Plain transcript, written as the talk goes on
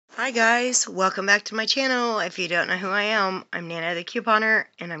Hi guys, welcome back to my channel. If you don't know who I am, I'm Nana the Couponer,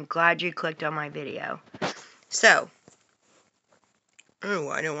 and I'm glad you clicked on my video. So, I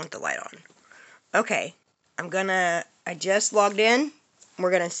don't want the light on. Okay, I just logged in. We're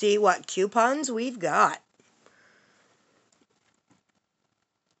gonna see what coupons we've got.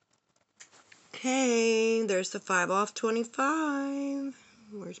 Okay, there's the 5 off 25.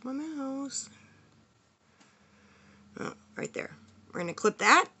 Where's my mouse? Oh, right there. We're gonna clip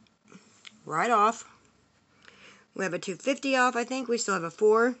that right off. We have a $2.50 off, I think. We still have a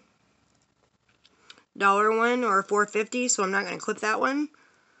 $4 one or a $4.50, so I'm not going to clip that one.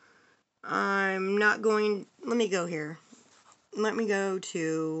 I'm not going, let me go here. Let me go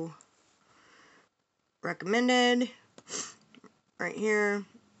to recommended right here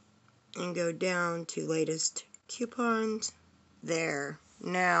and go down to latest coupons. There.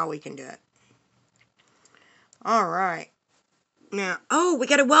 Now we can do it. Alright. Now, oh, we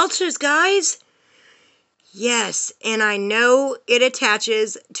got a Welch's, guys! Yes, and I know it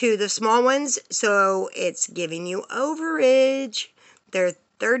attaches to the small ones, so it's giving you overage. They're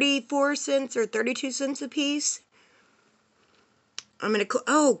 34 cents or 32 cents a piece. I'm going to,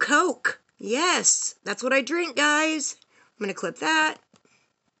 oh, Coke. Yes, that's what I drink, guys. I'm going to clip that.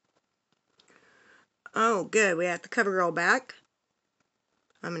 Oh, good. We have the CoverGirl back.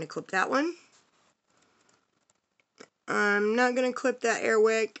 I'm going to clip that one. I'm not going to clip that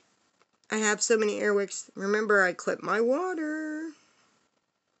Airwick. I have so many Airwicks. Remember, I clip my water.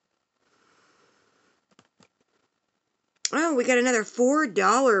 Oh, we got another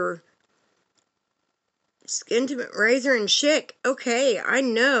 $4 Intimate Razor and Chic. Okay, I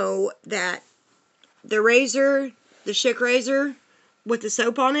know that the razor, the Chic razor with the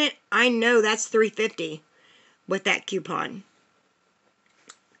soap on it, I know that's $3.50 with that coupon.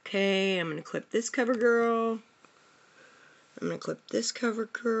 Okay, I'm going to clip this CoverGirl. I'm going to clip this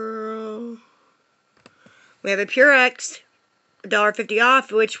CoverGirl. We have a Purex, $1.50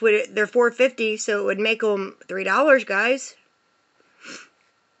 off, which would, they're $4.50, so it would make them $3, guys.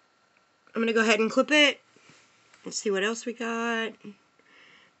 I'm going to go ahead and clip it. Let's see what else we got.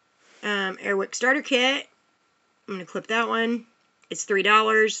 Airwick Starter Kit. I'm going to clip that one. It's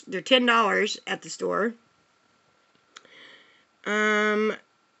 $3. They're $10 at the store.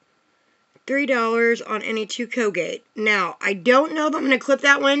 $3 on any 2 Colgate. Now, I don't know if I'm going to clip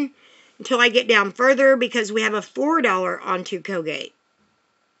that one until I get down further because we have a $4 on 2 Colgate.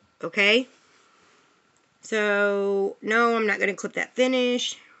 Okay? So, no, I'm not going to clip that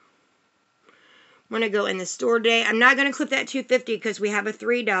finish. I'm going to go in the store today. I'm not going to clip that $2.50 because we have a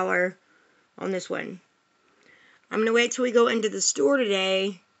 $3 on this one. I'm going to wait till we go into the store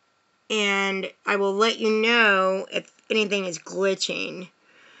today, and I will let you know if anything is glitching.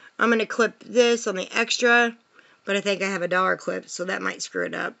 I'm going to clip this on the extra, but I think I have a $1 clip, so that might screw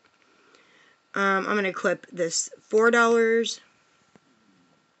it up. I'm going to clip this $4.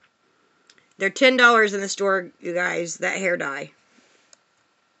 They're $10 in the store, you guys, that hair dye.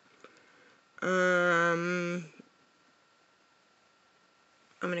 I'm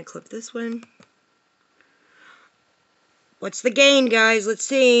going to clip this one. What's the gain, guys? Let's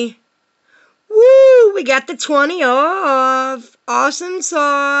see. Woo! We got the 20 off. Awesome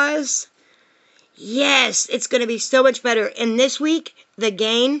sauce. Yes, it's going to be so much better. And this week, the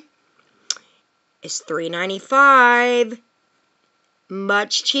gain is $3.95.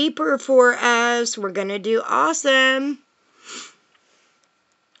 Much cheaper for us. We're going to do awesome.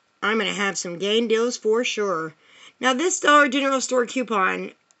 I'm going to have some gain deals for sure. Now, this Dollar General Store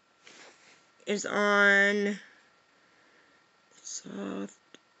coupon is on soft.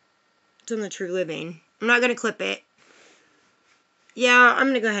 It's on the True Living. I'm not going to clip it. Yeah, I'm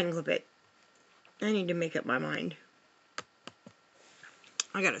going to go ahead and clip it. I need to make up my mind.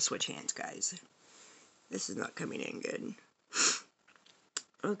 I got to switch hands, guys. This is not coming in good.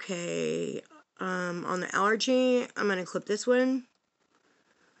 Okay. On the allergy, I'm going to clip this one.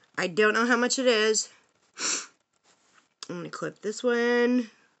 I don't know how much it is. I'm going to clip this one.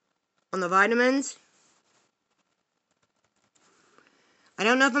 On the vitamins, I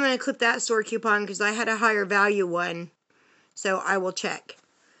don't know if I'm going to clip that store coupon because I had a higher value one. So I will check.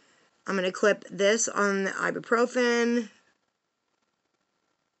 I'm going to clip this on the ibuprofen.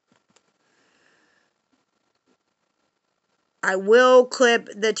 I will clip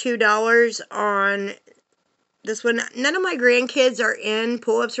the $2 on this one. None of my grandkids are in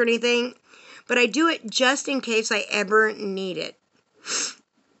pull-ups or anything, but I do it just in case I ever need it.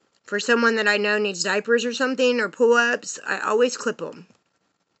 For someone that I know needs diapers or something or pull-ups, I always clip them.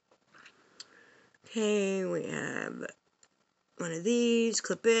 Okay, we have one of these.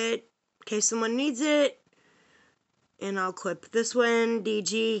 Clip it in case someone needs it. And I'll clip this one,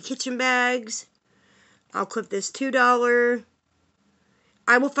 DG kitchen bags. I'll clip this $2.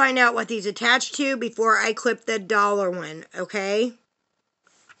 I will find out what these attach to before I clip the $1 one, okay?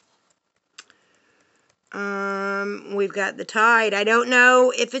 We've got the Tide. I don't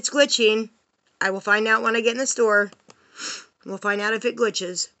know if it's glitching. I will find out when I get in the store. We'll find out if it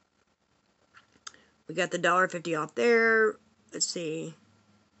glitches. We got the $1.50 off there. Let's see.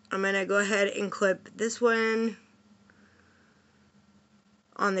 I'm going to go ahead and clip this one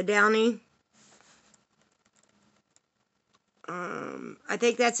on the Downy. I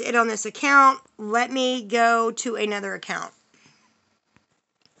think that's it on this account. Let me go to another account.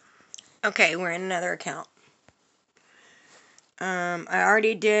 Okay, we're in another account. I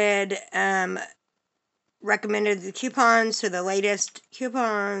already did recommended the coupons to the latest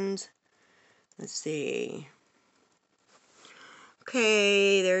coupons. Let's see.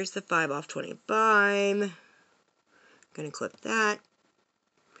 Okay, there's the 5 off 25. Gonna clip that.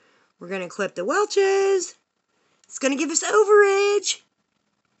 We're gonna clip the Welch's. It's gonna give us overage.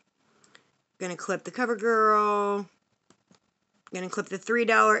 Gonna clip the CoverGirl. Gonna clip the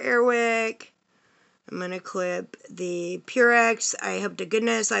 $3 Airwick. I'm gonna clip the Purex. I hope to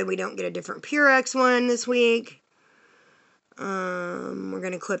goodness we don't get a different Purex one this week. We're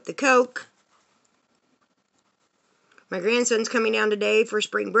gonna clip the Coke. My grandson's coming down today for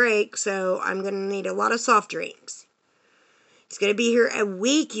spring break, so I'm gonna need a lot of soft drinks. He's gonna be here a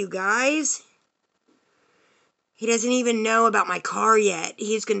week, you guys. He doesn't even know about my car yet.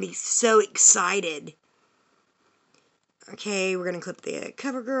 He's gonna be so excited. Okay, we're gonna clip the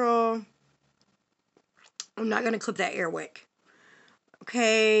CoverGirl. I'm not gonna clip that Airwick.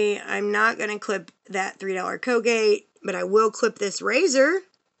 Okay, I'm not gonna clip that $3 Colgate, but I will clip this razor.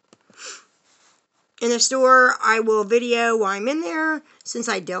 In the store, I will video while I'm in there. Since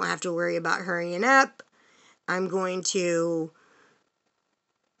I don't have to worry about hurrying up, I'm going to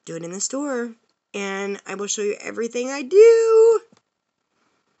do it in the store. And I will show you everything I do.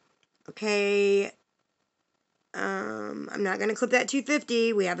 Okay. I'm not going to clip that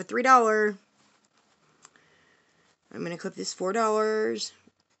 $2.50. We have a $3. I'm going to clip this $4.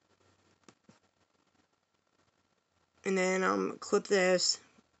 And then I'll clip this.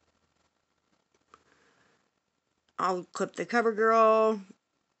 I'll clip the CoverGirl.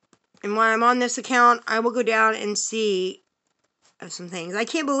 And while I'm on this account, I will go down and see some things. I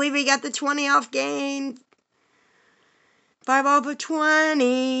can't believe we got the 20 off gain. 5 off of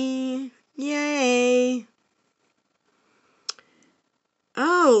 20. Yay.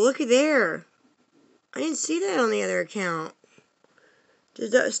 Oh, look at there. I didn't see that on the other account.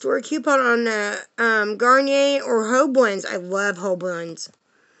 Does that store a coupon on Garnier or Hoblins? I love Hoblins.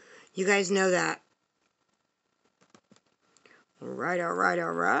 You guys know that. Alright, alright,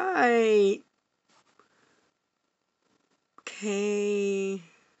 alright. Okay.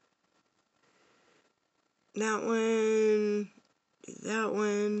 That one. Do that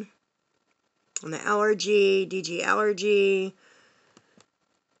one. On the allergy, DG allergy.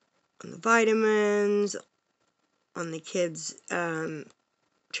 On the vitamins. On the kids'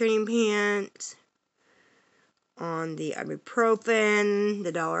 training pants. On the ibuprofen.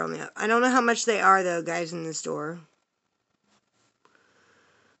 The $1 on the... I don't know how much they are, though, guys, in the store.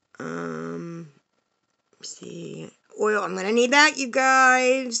 Let's see. Oil. I'm going to need that, you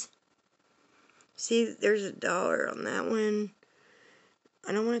guys. See, there's a $1 on that one.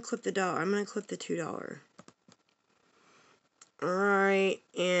 I don't want to clip the $1. I'm going to clip the $2. Alright.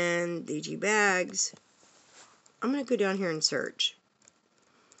 And DG bags. I'm going to go down here and search.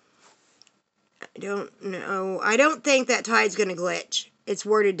 I don't know. I don't think that Tide's going to glitch. It's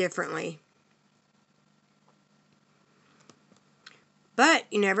worded differently. But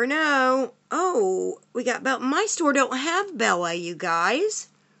you never know. Oh, we got Bella. My store don't have Bella, you guys.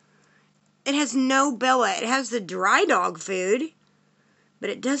 It has no Bella. It has the dry dog food, but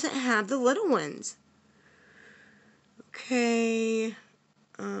it doesn't have the little ones. Okay.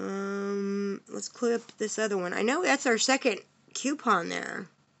 Let's clip this other one. I know that's our second coupon there.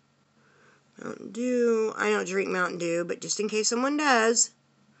 Mountain Dew. I don't drink Mountain Dew, but just in case someone does.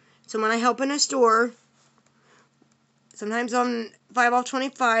 Someone I help in a store. Sometimes on 5 off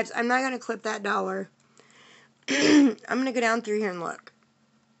 25s. I'm not going to clip that $1. I'm going to go down through here and look.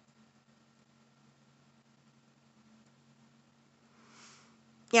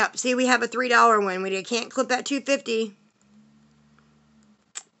 Yep, see, we have a $3 one. We can't clip that $2.50.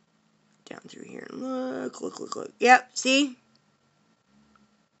 Down through here and look, look, look, look. Yep, see?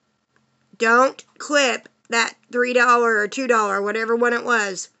 Don't clip that $3 or $2, whatever one it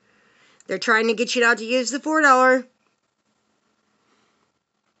was. They're trying to get you not to use the $4.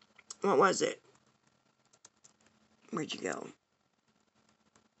 What was it? Where'd you go?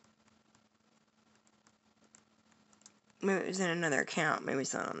 Maybe it was in another account. Maybe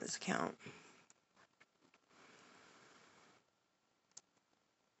it's not on this account.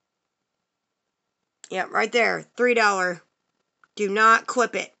 Yep, right there. $3. Do not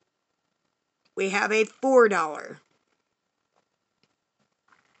clip it. We have a $4.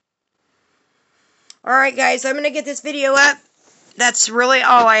 Alright guys, I'm going to get this video up. That's really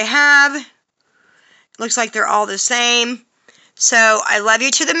all I have. Looks like they're all the same. So, I love you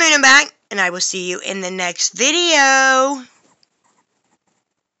to the moon and back, and I will see you in the next video.